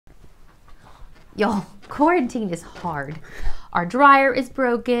Y'all, quarantine is hard. Our dryer is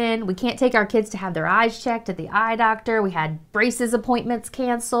broken. We can't take our kids to have their eyes checked at the eye doctor. We had braces appointments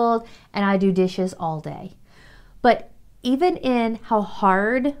canceled, and I do dishes all day. But even in how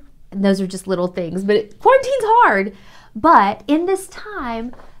hard, and those are just little things, but quarantine's hard. But in this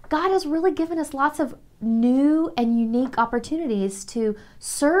time, God has really given us lots of new and unique opportunities to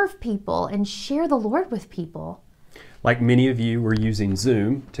serve people and share the Lord with people. Like many of you, we're using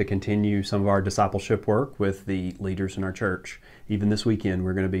Zoom to continue some of our discipleship work with the leaders in our church. Even this weekend,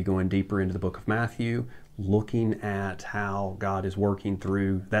 we're going to be going deeper into the book of Matthew, looking at how God is working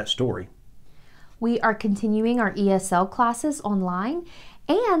through that story. We are continuing our ESL classes online,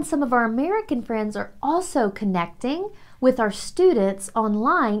 and some of our American friends are also connecting with our students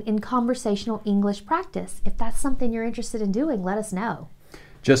online in conversational English practice. If that's something you're interested in doing, let us know.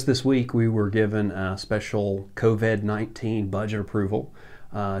 Just this week, we were given a special COVID-19 budget approval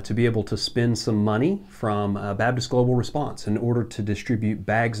to be able to spend some money from Baptist Global Response in order to distribute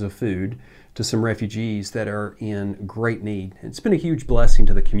bags of food to some refugees that are in great need. It's been a huge blessing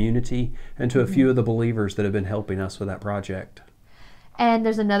to the community and to a few of the believers that have been helping us with that project. And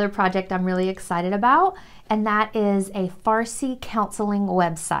there's another project I'm really excited about, and that is a Farsi counseling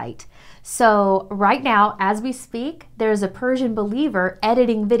website. So right now, as we speak, there's a Persian believer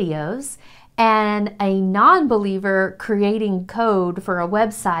editing videos and a non-believer creating code for a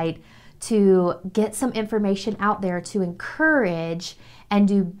website to get some information out there to encourage and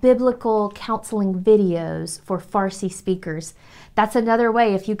do biblical counseling videos for Farsi speakers. That's another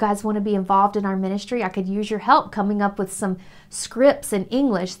way. If you guys want to be involved in our ministry, I could use your help coming up with some scripts in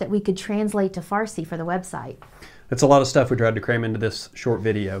English that we could translate to Farsi for the website. It's a lot of stuff we tried to cram into this short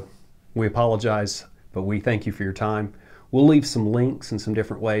video. We apologize, but we thank you for your time. We'll leave some links and some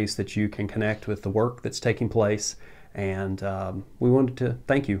different ways that you can connect with the work that's taking place. And we wanted to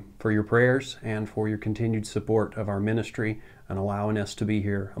thank you for your prayers and for your continued support of our ministry and allowing us to be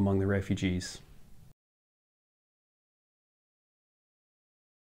here among the refugees.